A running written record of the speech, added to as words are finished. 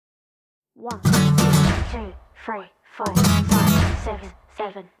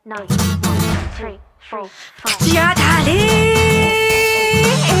口当たり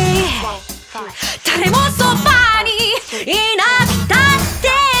誰もそばにいなくたって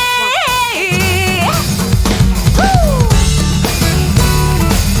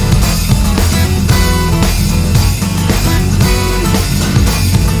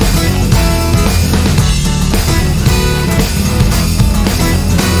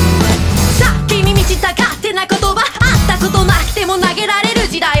先に満ちた勝手な言葉あったことなくても投げられる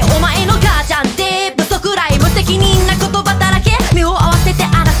時代お前の母ちゃんってブソくらい無責任な言葉だらけ目を合わせて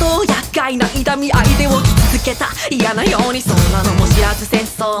あらと厄介な痛み相手を聞きつけた嫌なようにそんなのも知らず戦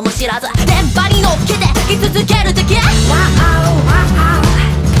争も知らず連覇に乗っけて生き続ける敵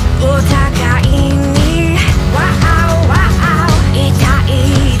お互いに痛い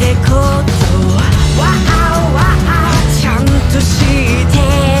レコードちゃんと知って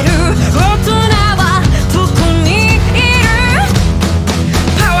る大人はどこにいる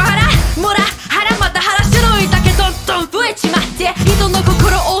パワハラモラハラまたハラ種類だけどんどん増えちまって人の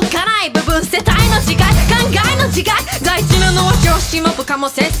心を置かない部分世帯の違い考えの違い大事なのは上司も部下も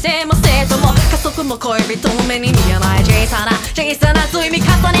先生も生徒も家族も恋人も目に見えない小さな積み重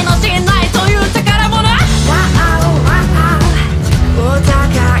ねの信頼という高